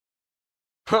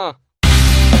Huh.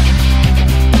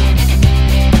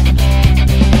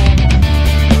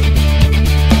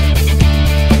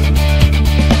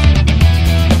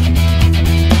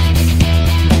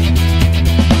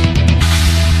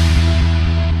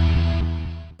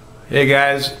 Hey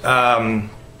guys,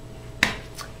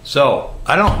 so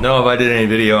I don't know if I did any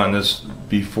video on this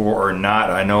before or not.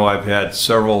 I know I've had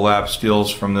several lap steels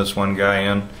from this one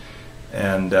guy in,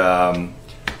 and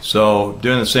so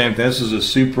doing the same thing. This is a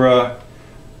Supra.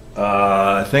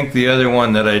 I think the other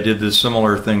one that I did this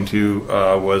similar thing to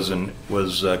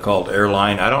was called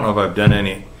Airline. I don't know if I've done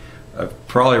any. I've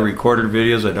probably recorded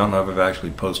videos. I don't know if I've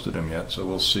actually posted them yet, so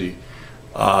we'll see.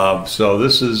 So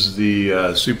this is the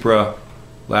Supro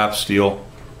Lap Steel.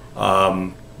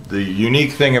 The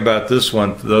unique thing about this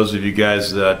one, for those of you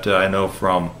guys that I know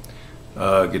from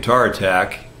Guitar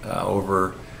Attack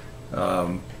over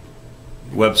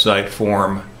website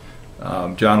forum,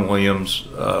 John Williams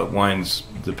winds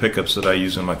the pickups that I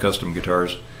use in my custom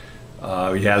guitars.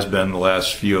 He has been the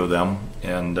last few of them,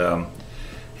 and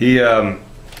he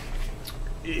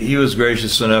was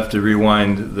gracious enough to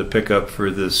rewind the pickup for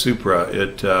the Supra.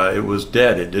 It was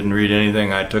dead. It didn't read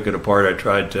anything. I took it apart. I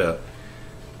tried to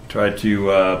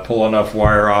pull enough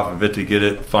wire off of it to get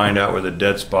it, find out where the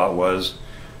dead spot was,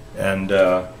 and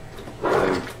I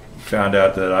found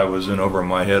out that I was in over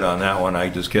my head on that one. I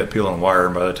just kept peeling wire,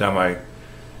 and by the time I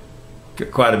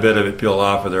got quite a bit of it peeled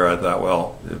off of there, I thought,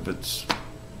 well, if it's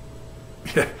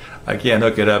I can't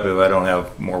hook it up if I don't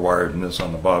have more wire than this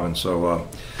on the bobbin.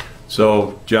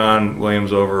 So John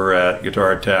Williams over at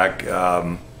Guitar Attack,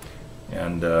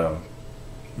 and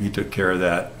he took care of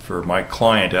that for my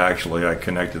client. Actually, I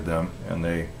connected them,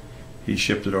 and he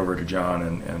shipped it over to John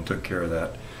and took care of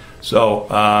that. So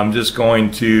I'm just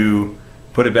going to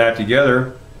put it back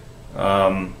together.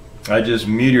 I just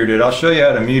metered it. I'll show you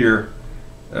how to meter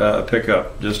a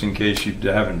pickup, just in case you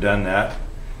haven't done that.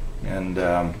 And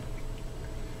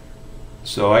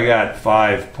so I got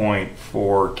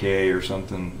 5.4K or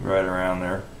something right around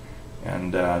there,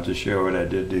 and to show what I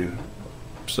did do.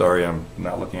 Sorry, I'm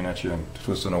not looking at you. I'm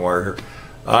twisting a wire here.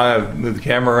 I move the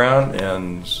camera around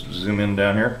and zoom in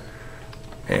down here,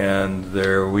 and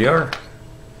there we are.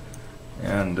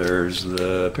 And there's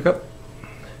the pickup.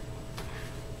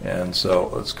 And so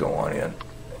let's go on in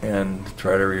and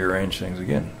try to rearrange things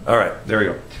again. All right, there we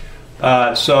go.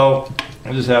 So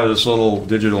I just have this little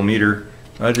digital meter.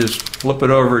 I just flip it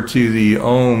over to the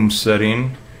ohm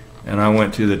setting, and I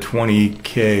went to the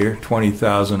 20K or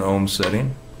 20,000 ohm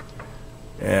setting,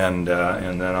 and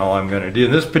then all I'm going to do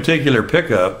in this particular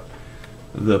pickup,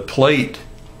 the plate.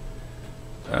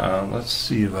 Let's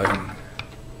see if I can.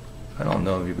 I don't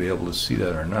know if you'll be able to see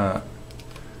that or not.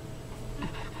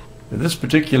 In this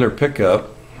particular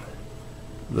pickup,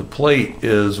 the plate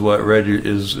is what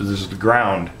is the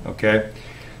ground. Okay,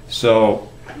 so.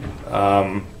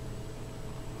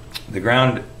 The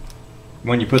ground,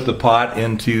 when you put the pot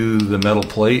into the metal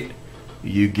plate,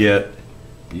 you get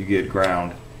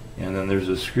ground, and then there's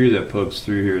a screw that pokes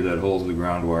through here that holds the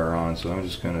ground wire on. So I'm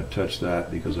just going to touch that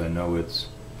because I know it's,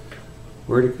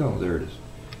 where'd it go? There it is.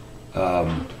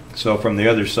 So from the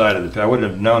other side of the, I wouldn't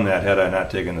have known that had I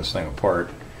not taken this thing apart.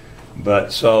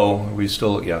 But so we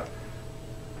still, yeah.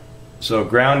 So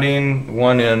grounding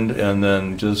one end, and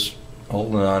then just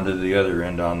holding on to the other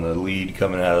end on the lead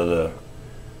coming out of the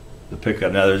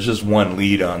pickup. Now there's just one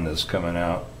lead on this coming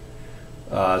out.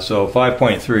 So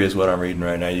 5.3 is what I'm reading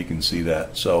right now. You can see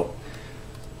that. So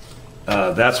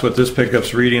that's what this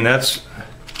pickup's reading. That's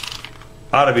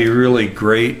ought to be really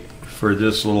great for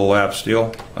this little lap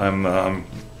steel. Now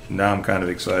I'm kind of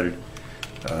excited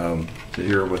to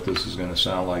hear what this is going to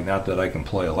sound like. Not that I can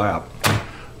play a lap,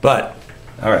 but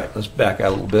all right, let's back out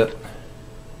a little bit.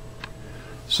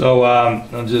 So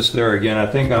I'm just there again. I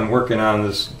think I'm working on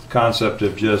this concept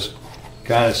of just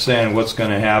kind of saying what's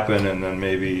going to happen, and then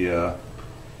maybe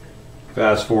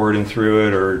fast forwarding through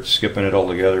it or skipping it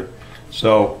altogether.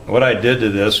 So what I did to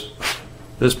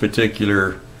this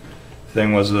particular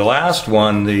thing was the last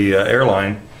one, the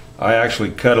Airline, I actually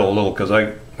cut a little because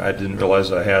I didn't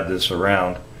realize I had this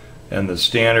around, and the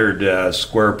standard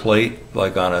square plate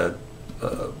like on a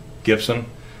Gibson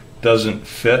doesn't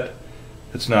fit.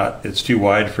 It's too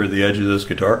wide for the edge of this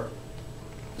guitar.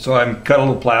 So I cut a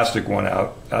little plastic one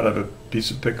out of a piece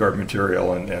of pickguard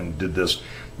material and did this.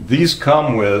 These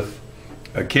come with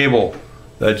a cable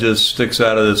that just sticks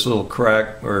out of this little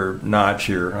crack or notch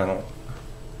here.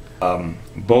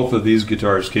 Both of these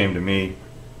guitars came to me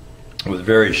with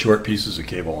very short pieces of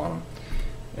cable on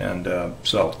them, and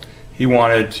so he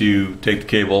wanted to take the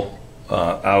cable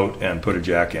out and put a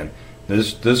jack in.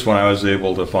 This one I was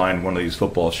able to find one of these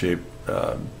football shaped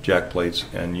jack plates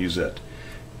and use it.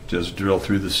 just drill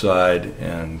through the side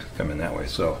and come in that way.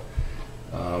 So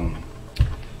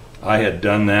I had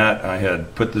done that. I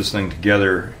had put this thing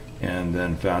together and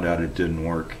then found out it didn't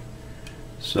work.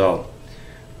 So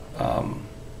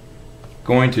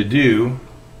going to do,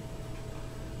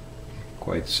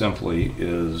 quite simply,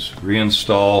 is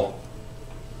reinstall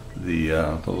the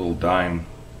little dime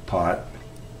pot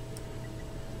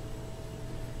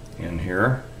in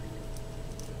here.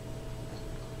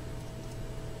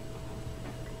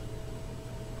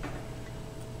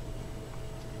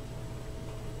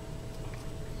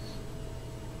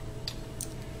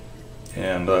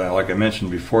 And like I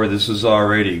mentioned before, this is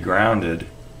already grounded.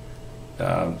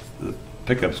 The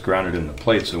pickup's grounded in the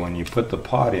plate, so when you put the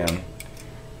pot in,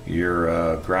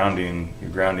 you're grounding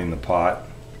the pot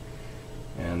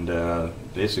and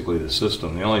basically the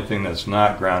system. The only thing that's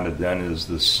not grounded then is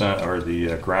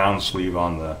the ground sleeve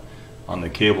on the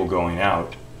cable going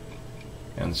out,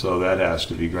 and so that has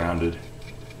to be grounded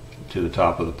to the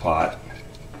top of the pot.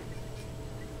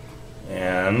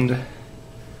 And I'm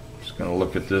just going to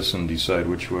look at this and decide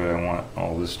which way I want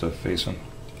all this stuff facing.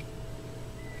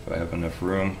 If I have enough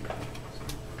room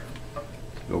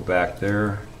to go back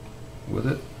there with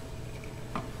it.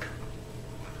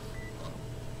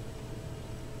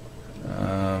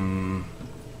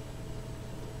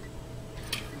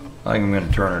 I think I'm going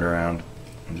to turn it around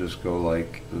and just go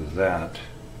like that.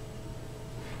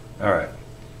 Alright.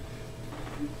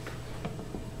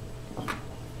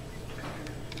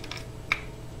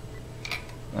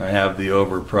 I have the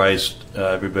overpriced,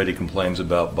 everybody complains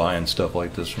about buying stuff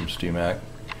like this from StMac.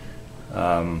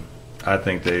 I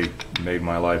think they made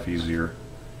my life easier,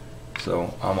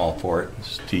 so I'm all for it.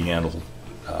 It's T-handle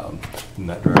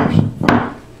nut drivers.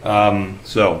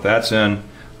 So that's in.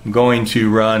 I'm going to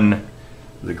run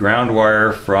the ground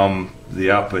wire from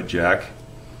the output jack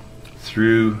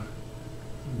through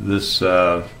this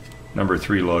number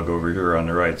 3 lug over here on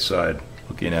the right side,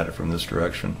 looking at it from this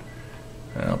direction.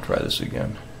 And I'll try this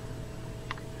again.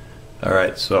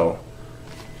 Alright, so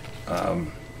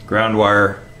ground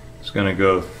wire is going to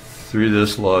go through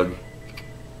this lug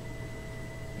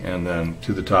and then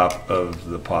to the top of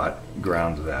the pot,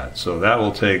 ground that. So that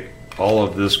will take all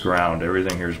of this ground,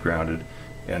 everything here is grounded,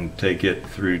 and take it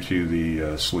through to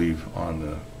the sleeve on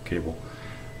the cable.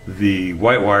 The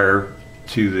white wire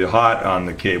to the hot on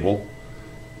the cable,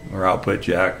 or output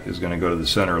jack, is going to go to the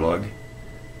center lug,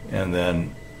 and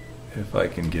then if I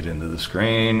can get into the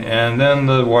screen, and then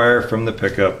the wire from the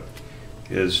pickup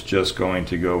is just going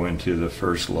to go into the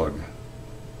first lug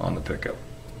on the pickup.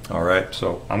 Alright,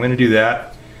 so I'm going to do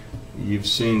that. You've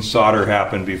seen solder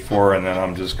happen before, and then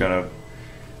I'm just going to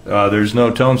there's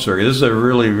no tone circuit. This is a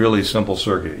really simple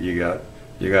circuit. You got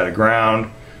a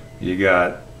ground, you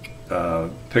got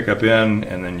pickup in,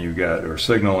 and then you got, or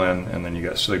signal in, and then you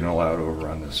got signal out over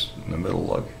on this in the middle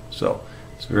lug. So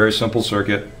it's a very simple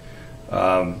circuit.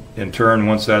 In turn,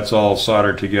 once that's all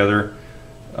soldered together,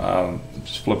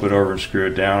 just flip it over and screw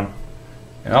it down,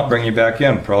 and I'll bring you back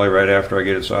in probably right after I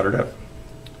get it soldered up.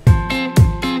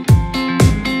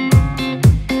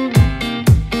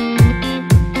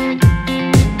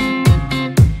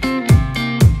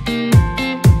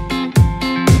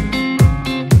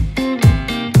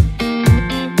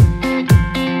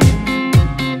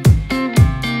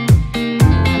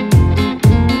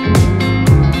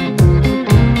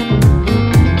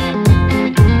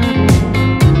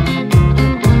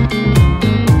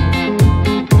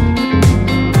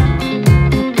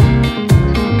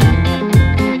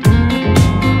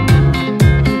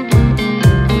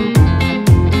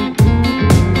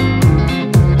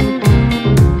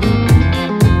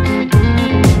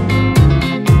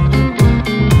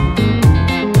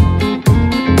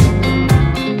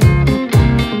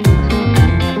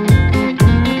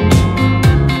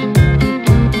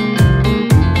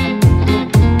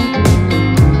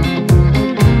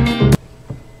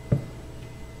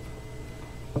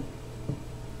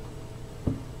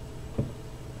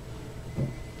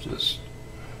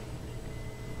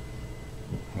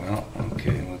 Well,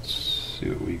 okay, let's see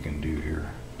what we can do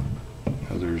here.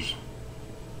 Now there's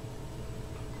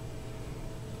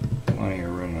plenty of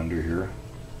room under here.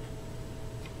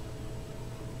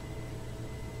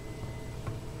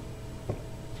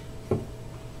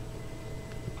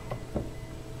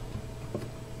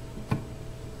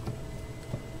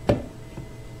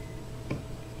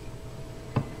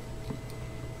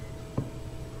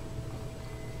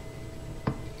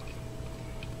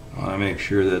 I make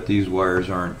sure that these wires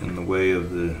aren't in the way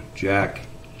of the jack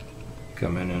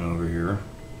coming in over here.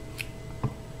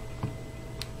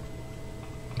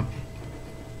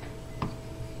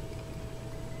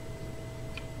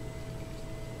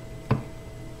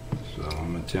 So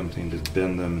I'm attempting to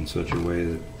bend them in such a way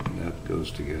that that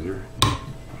goes together.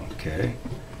 Okay.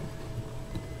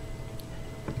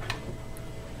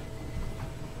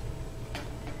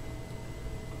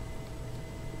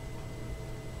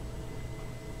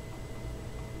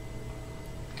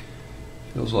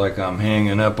 Feels like I'm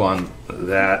hanging up on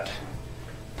that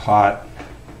pot.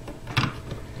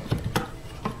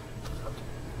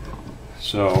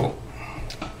 So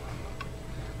I'm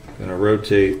going to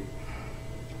rotate.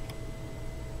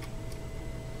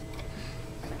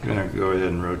 I'm going to go ahead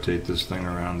and rotate this thing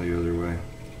around the other way.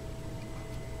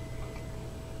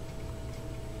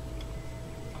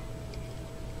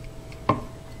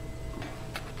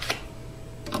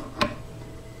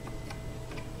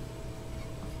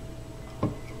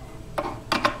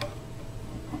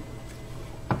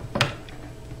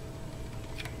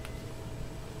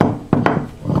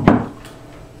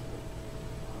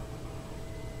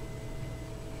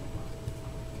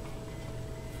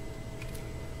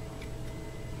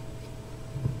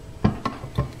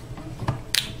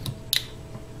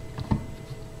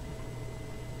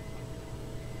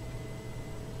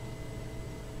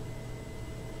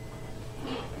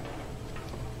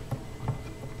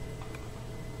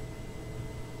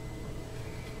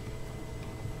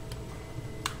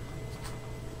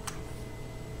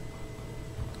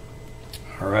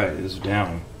 Alright, it's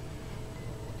down.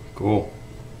 Cool.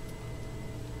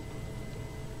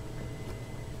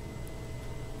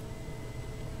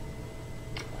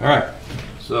 Alright,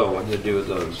 so what did I do with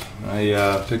those?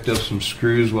 I picked up some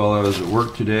screws while I was at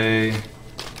work today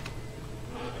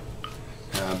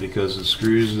because the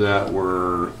screws that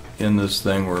were in this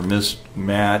thing were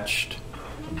mismatched.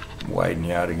 Widen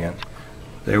you out again.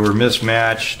 They were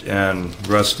mismatched and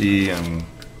rusty and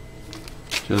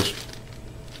just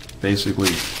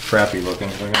basically crappy looking.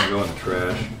 They're going to go in the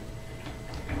trash.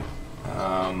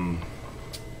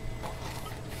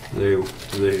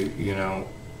 They, you know,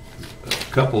 a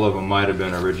couple of them might have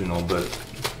been original, but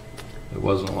it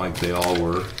wasn't like they all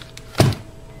were.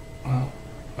 Well,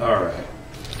 all right.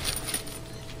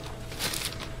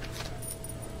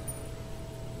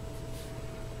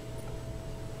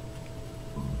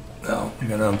 Now I'm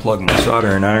going to unplug my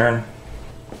soldering iron.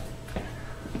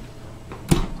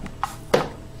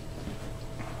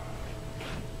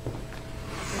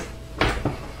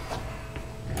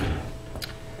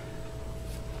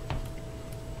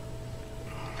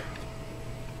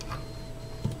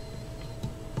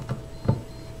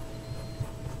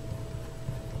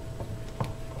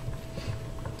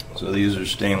 So these are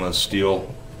stainless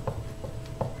steel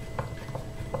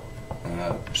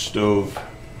stove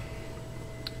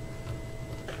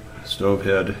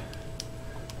head,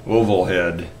 oval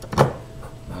head.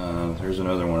 There's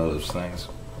another one of those things,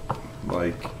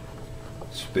 like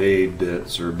spade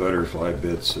bits or butterfly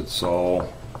bits. It's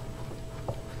all,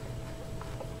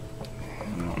 I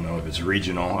don't know if it's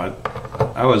regional.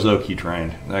 I was Okie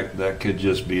trained. That could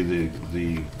just be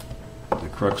the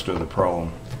crux of the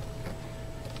problem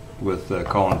with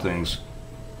calling things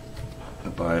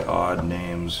by odd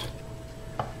names.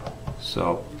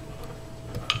 So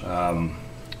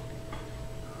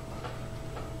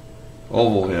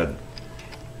oval head,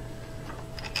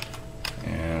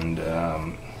 and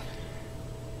there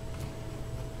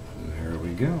we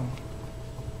go.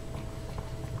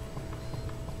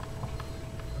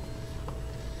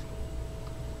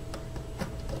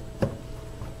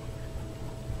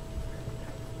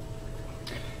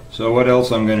 So what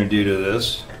else I'm going to do to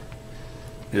this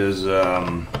is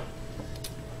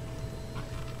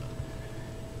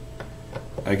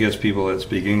I guess people that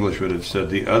speak English would have said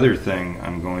the other thing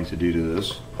I'm going to do to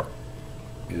this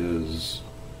is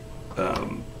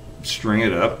string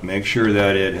it up, make sure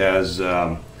that it has,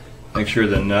 make sure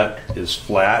the nut is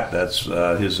flat. That's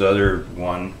his other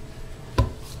one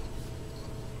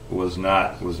was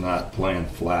not playing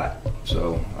flat,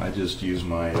 so I just use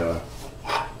my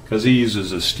because he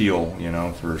uses a steel, you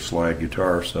know, for slide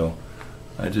guitar, so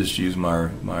I just use my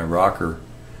rocker,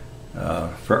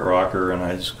 fret rocker, and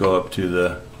I just go up to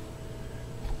the,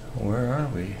 where are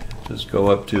we? Just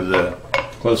go up to the,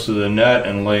 close to the nut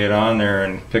and lay it on there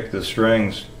and pick the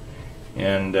strings,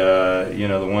 and you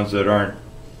know, the ones that aren't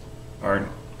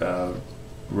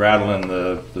rattling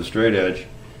the straight edge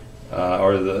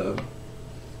are the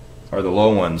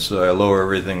low ones. So I lower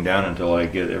everything down until I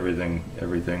get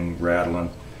everything rattling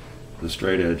the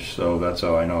straight edge. So that's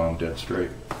how I know I'm dead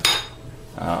straight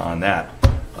on that.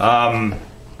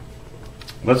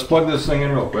 Let's plug this thing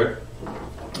in real quick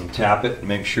and tap it,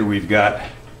 make sure we've got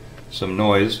some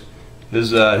noise.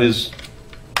 His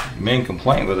main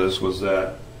complaint with this was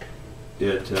that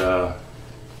it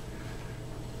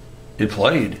it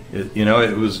played. You know,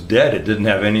 it was dead. It didn't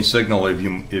have any signal if you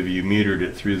metered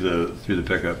it through the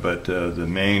pickup. But the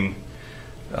main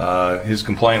his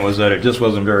complaint was that it just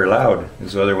wasn't very loud.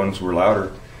 His other ones were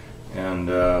louder.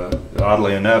 And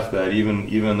oddly enough, that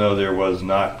even though there was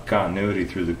not continuity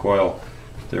through the coil,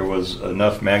 there was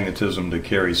enough magnetism to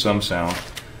carry some sound.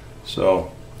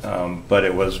 So, but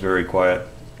it was very quiet.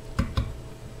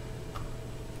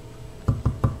 I'm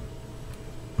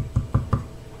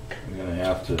gonna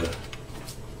have to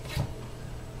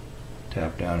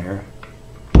tap down here.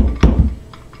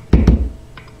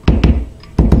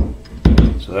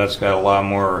 So that's got a lot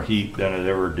more heat than it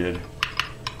ever did.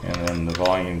 And then the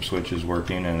volume switch is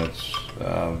working, and it's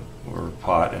or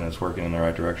pot, and it's working in the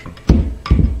right direction,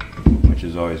 which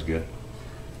is always good.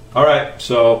 All right,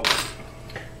 so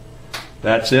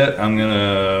that's it. I'm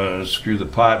gonna screw the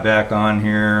pot back on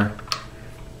here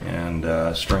and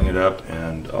string it up,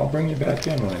 and I'll bring you back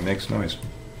in when it makes noise.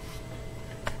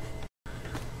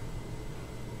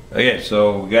 Okay,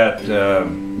 so we got the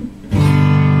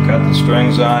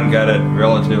strings on, got it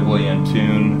relatively in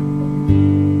tune.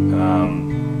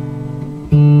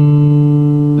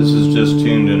 This is just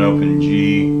tuned in open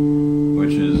G,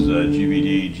 which is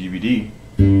GBD, GBD,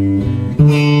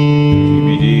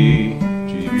 GBD,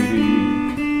 GBD.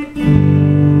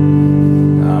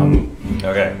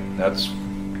 Okay, that's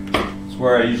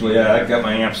where I usually I got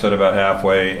my amp set about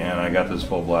halfway, and I got this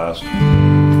full blast.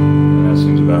 And that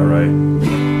seems about right.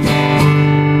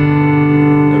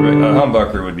 A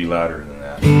humbucker would be louder than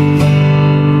that,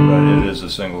 but it is a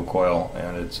single coil,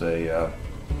 and it's a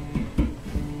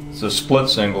split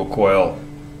single coil,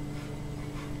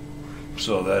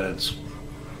 so that it's,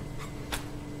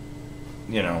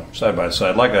 you know, side by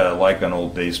side, like an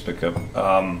old bass pickup.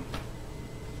 All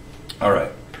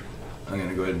right, I'm going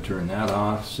to go ahead and turn that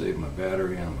off, save my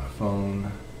battery on my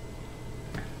phone,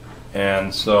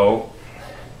 and so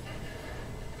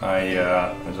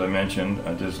as I mentioned,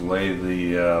 I just lay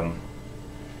the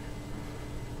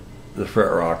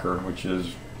fret rocker, which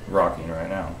is rocking right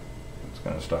now. It's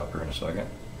going to stop here in a second.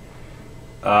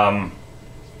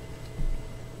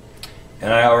 And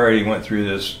I already went through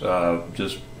this,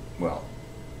 well,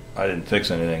 I didn't fix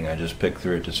anything, I just picked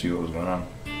through it to see what was going on.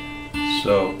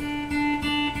 So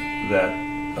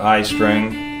that high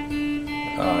string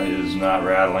is not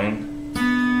rattling.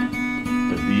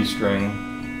 The B string,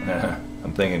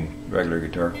 I'm thinking regular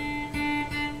guitar.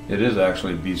 It is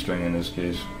actually B string in this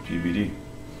case, GBD.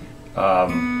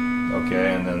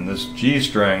 Okay, and then this G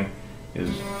string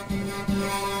is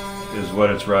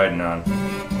what it's riding on.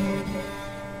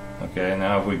 Okay,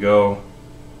 now if we go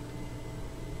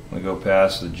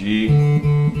past the G,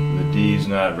 the D is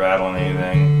not rattling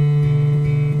anything.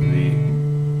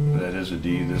 That is a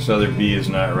D. This other B is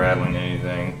not rattling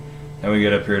anything. Then we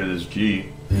get up here to this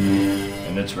G,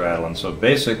 and it's rattling. So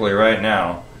basically right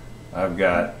now, I've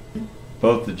got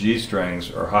both the G strings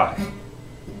are high.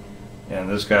 And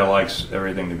this guy likes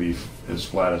everything to be as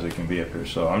flat as it can be up here.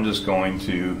 So I'm just going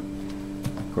to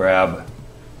grab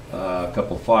a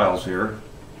couple files here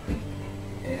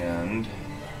and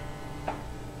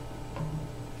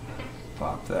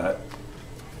pop that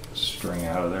string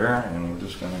out of there, and we're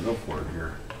just going to go for it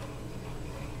here.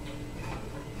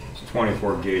 It's a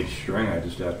 24 gauge string. I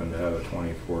just happen to have a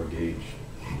 24 gauge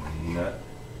nut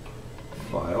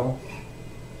file,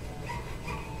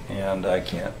 and I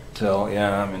can't tell.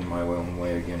 Yeah, I'm in my own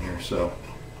way again here, so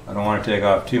I don't want to take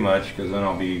off too much, because then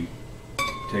I'll be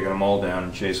taking them all down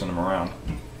and chasing them around.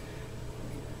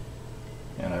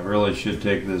 And I really should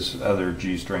take this other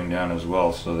G string down as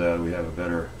well, so that we have a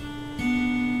better...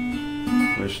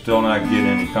 We're still not getting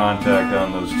any contact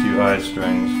on those two high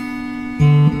strings.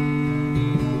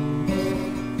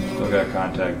 Still got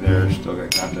contact there, still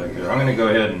got contact there. I'm going to go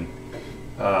ahead and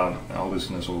I'll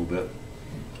loosen this a little bit.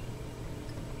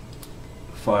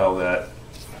 File that,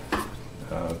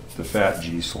 the fat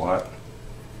G slot.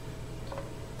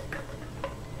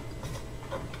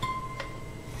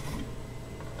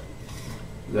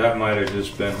 That might have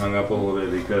just been hung up a little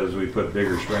bit because we put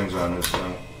bigger strings on this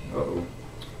thing. Uh-oh.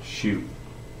 Shoot.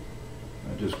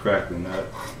 I just cracked the nut.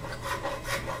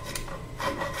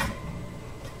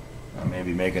 I may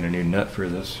be making a new nut for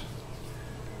this.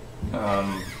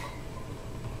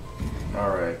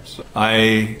 Alright, so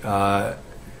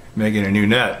making a new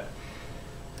nut.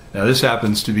 Now this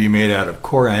happens to be made out of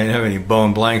Corian. I didn't have any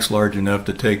bone blanks large enough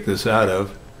to take this out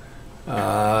of.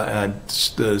 And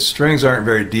the strings aren't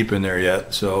very deep in there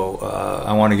yet, so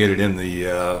I want to get it in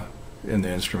the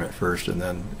instrument first, and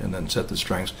then set the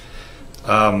strings.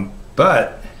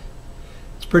 But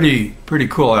it's pretty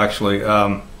cool actually.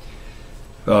 You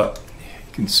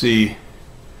can see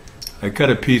I cut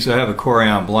a piece. I have a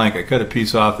Corian blank. I cut a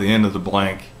piece off the end of the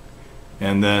blank,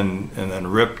 and then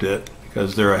ripped it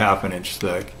because they're a 1/2 inch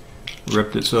thick.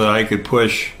 Ripped it so that I could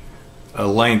push a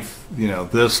length, you know,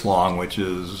 this long, which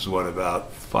is what,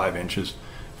 about 5 inches,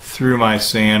 through my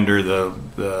sander, the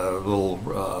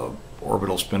little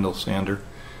orbital spindle sander,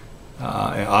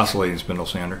 oscillating spindle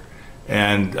sander,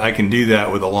 and I can do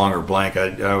that with a longer blank. I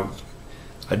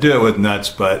do it with nuts,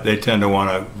 but they tend to want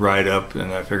to ride up,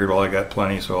 and I figured, well, I got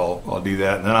plenty, so I'll do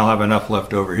that, and then I'll have enough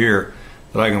left over here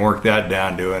that I can work that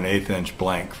down to an 1/8 inch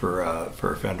blank for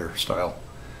a fender style.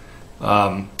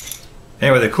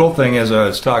 Anyway, the cool thing is, I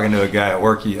was talking to a guy at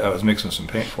work. I was mixing some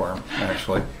paint for him,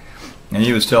 actually, and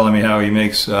he was telling me how he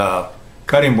makes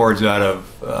cutting boards out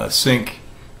of sink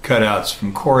cutouts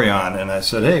from Corian, and I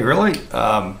said, hey, really?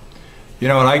 You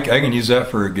know, and I can use that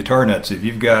for guitar nuts. If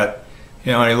you've got,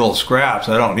 you know, any little scraps,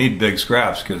 I don't need big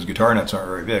scraps because guitar nuts aren't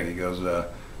very big. He goes,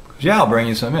 yeah, I'll bring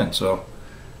you some in. So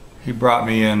he brought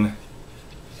me in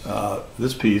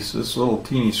this piece, this little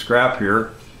teeny scrap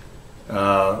here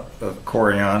of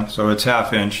Corian. So it's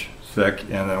 1/2 inch thick,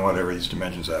 and then whatever these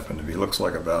dimensions happen to be. Looks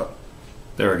like about,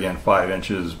 there again, 5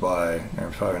 inches by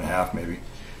 5.5 maybe.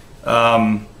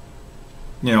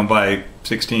 You know, by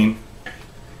 16.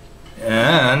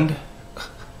 And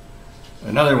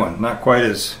another one, not quite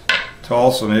as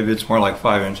tall, so maybe it's more like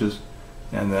 5 inches,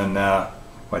 and then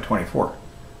by 24.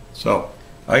 So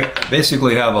I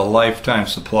basically have a lifetime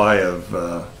supply of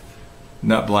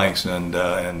nut blanks and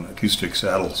acoustic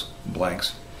saddles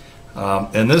blanks.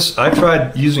 And this, I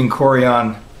tried using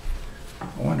Corian. I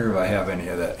wonder if I have any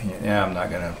of that. Yeah, I'm not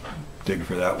going to dig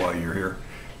for that while you're here.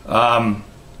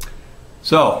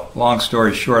 So, long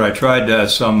story short, I tried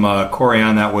some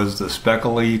Corian that was the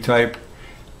speckly type,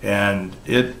 and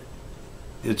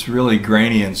it's really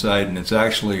grainy inside, and it's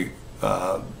actually,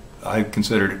 I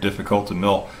considered it difficult to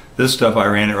mill. This stuff, I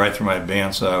ran it right through my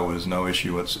bandsaw, was no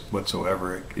issue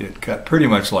whatsoever. It cut pretty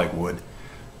much like wood.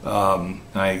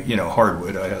 You know,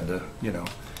 hardwood. I had to, you know,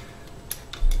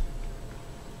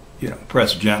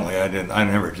 press gently. I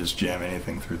never just jam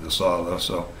anything through the saw though.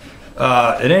 So,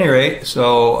 at any rate,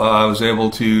 so I was able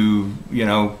to, you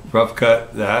know, rough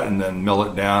cut that and then mill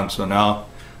it down. So now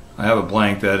I have a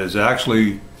blank that is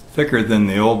actually thicker than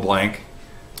the old blank.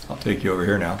 I'll take you over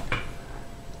here now.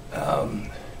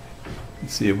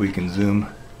 Let's see if we can zoom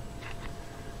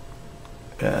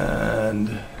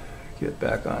and get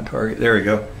back on target. There we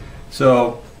go.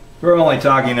 So we're only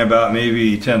talking about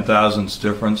maybe 10 thousandths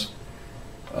difference,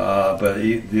 but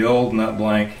the old nut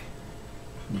blank,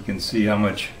 you can see how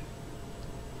much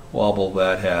wobble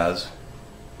that has,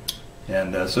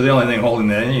 and so the only thing holding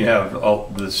that in, you have all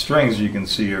the strings, you can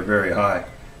see, are very high,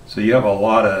 so you have a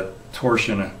lot of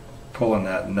torsion pulling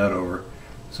that nut over.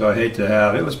 So I hate to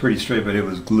have, it was pretty straight, but it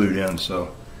was glued in. So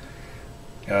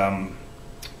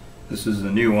this is the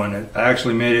new one. I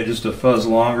actually made it just a fuzz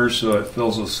longer so it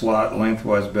fills the slot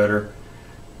lengthwise better,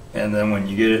 and then when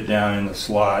you get it down in the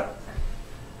slot,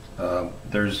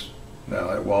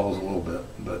 it wobbles a little bit,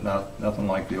 but nothing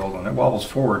like the old one. It wobbles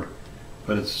forward,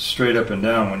 but it's straight up and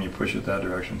down when you push it that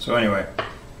direction. So anyway,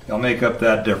 I'll make up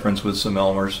that difference with some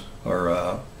Elmer's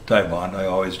or Titebond. I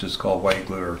always just call white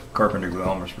glue or carpenter glue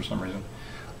Elmer's for some reason.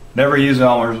 Never use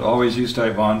Elmer's, always use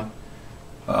Titebond.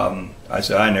 I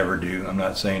say I never do. I'm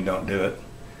not saying don't do it.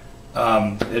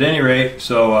 At any rate,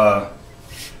 so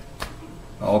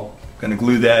I'm going to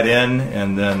glue that in,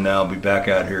 and then I'll be back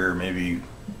out here maybe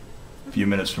a few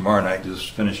minutes tomorrow night,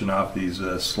 just finishing off these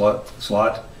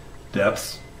slot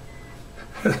depths.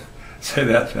 Say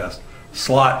that fast.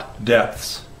 Slot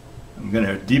depths. I'm going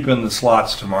to deepen the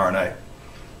slots tomorrow night.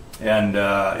 And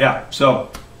yeah,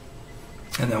 so,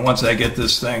 and then once I get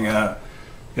this thing,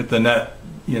 get the net,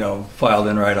 you know, filed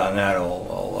in right on that,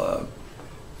 I'll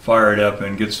fire it up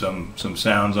and get some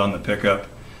sounds on the pickup.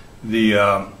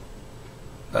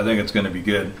 I think it's going to be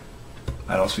good.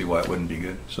 I don't see why it wouldn't be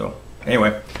good. So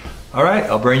anyway, all right,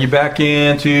 I'll bring you back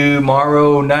in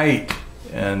tomorrow night,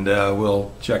 and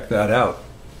we'll check that out.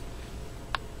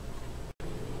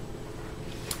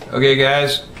 Okay,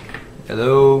 guys.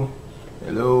 Hello.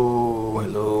 Hello.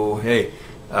 Hello. Hey.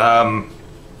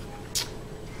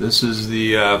 This is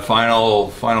the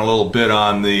final little bit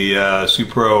on the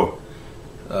Supro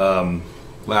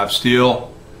Lap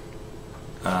Steel.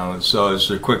 So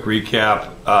as a quick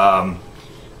recap,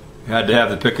 had to have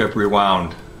the pickup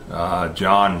rewound.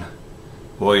 John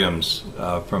Williams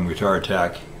from Guitar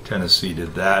Attack, Tennessee,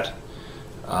 did that.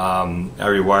 I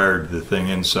rewired the thing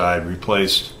inside,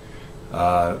 replaced,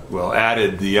 well,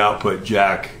 added the output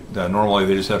jack. Normally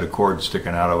they just had a cord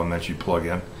sticking out of them that you plug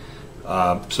in.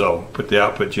 So put the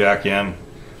output jack in,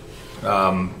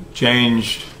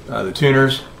 changed the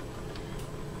tuners,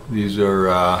 These are,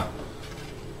 I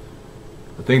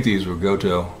think these were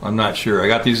Goto. I'm not sure. I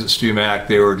got these at StuMac.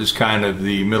 They were just kind of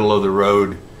the middle of the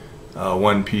road,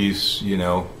 one piece, you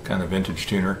know, kind of vintage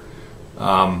tuner.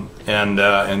 And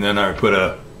then I put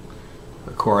a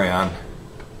Corian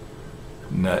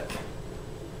nut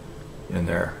in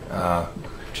there.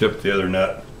 Chipped the other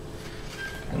nut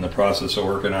in the process of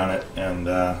working on it, and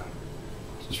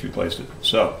just replaced it.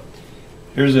 So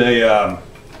here's a.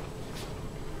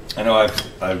 I know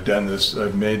I've done this.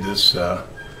 I've made this. What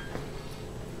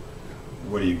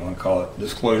do you want to call it?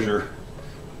 Disclosure.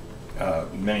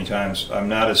 Many times. I'm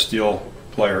not a steel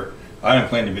player. I don't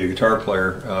claim to be a guitar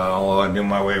player, although I do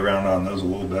my way around on those a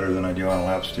little better than I do on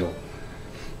lap steel.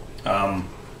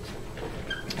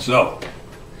 So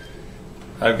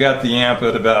I've got the amp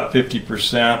at about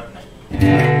 50%. This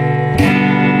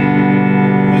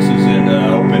is in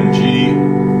open G.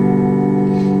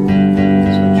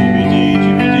 So GBD.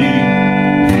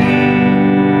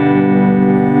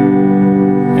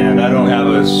 And I don't have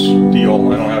a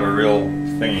steel. I don't have a real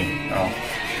thingy. No.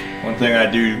 One thing I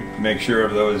do make sure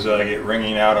of though is that I get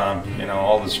ringing out on, you know,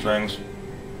 all the strings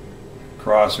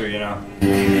across here, you know.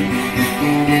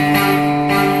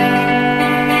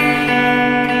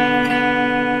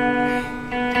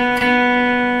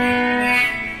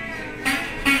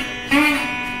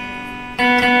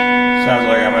 Sounds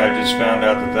like I might have just found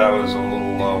out that that was a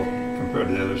little low compared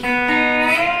to the others.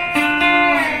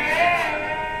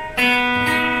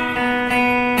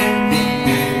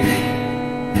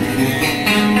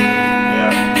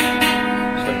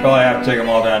 Probably have to take them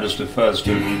all down just a fuzz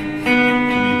to meet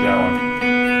that one.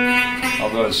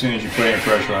 Although as soon as you put any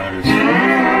pressure on it, it's a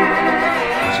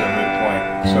moot point.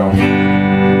 So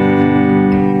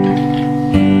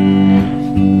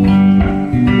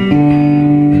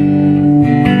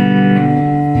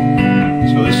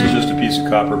this is just a piece of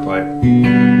copper pipe.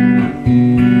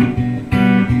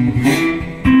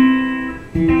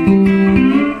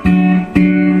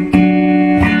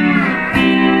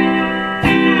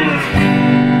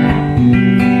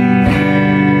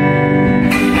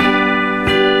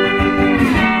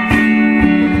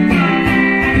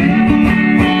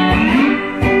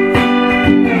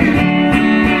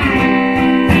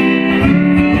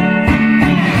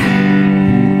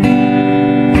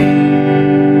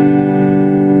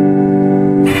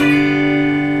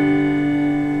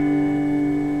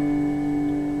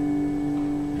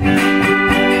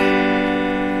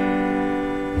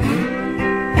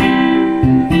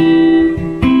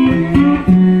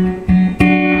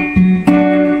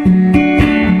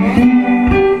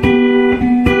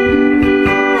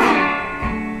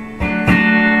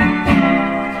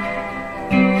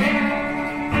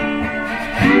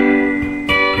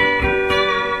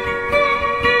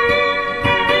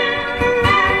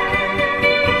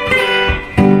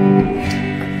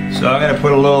 So I'm going to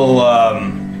put a little,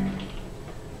 I'm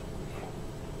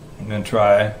going to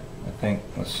try, I think,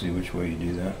 let's see which way you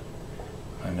do that.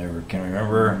 I never can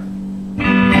remember.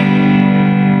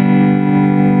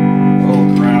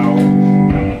 Oh, growl.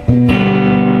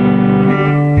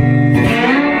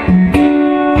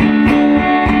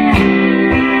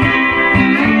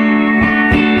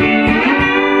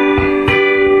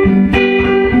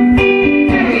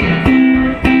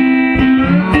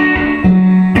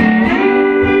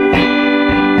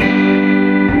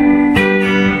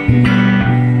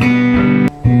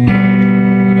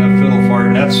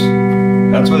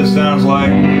 That's what it sounds like.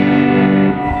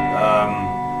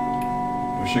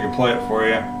 Wish I could play it for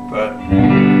you, but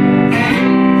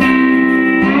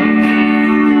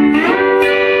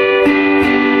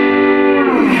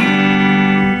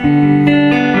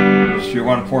just your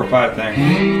 1, 4, 5 thing.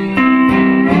 And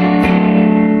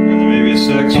then maybe a 6.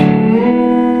 I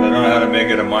don't know how to make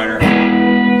it a minor,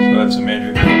 so that's a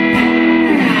major.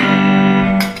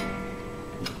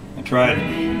 I tried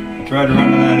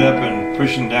running that up and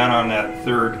pushing down on that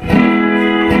third just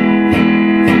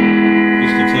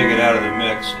to take it out of the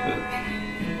mix, but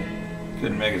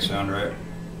couldn't make it sound right.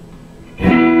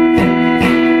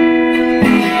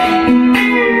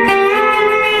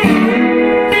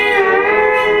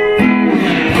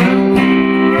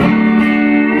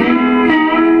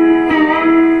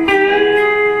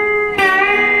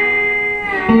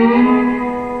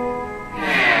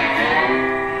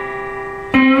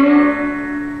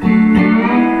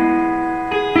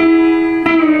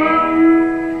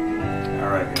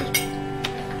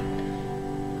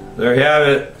 There you have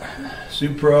it,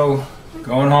 Supro,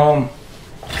 going home.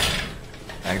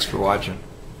 Thanks for watching.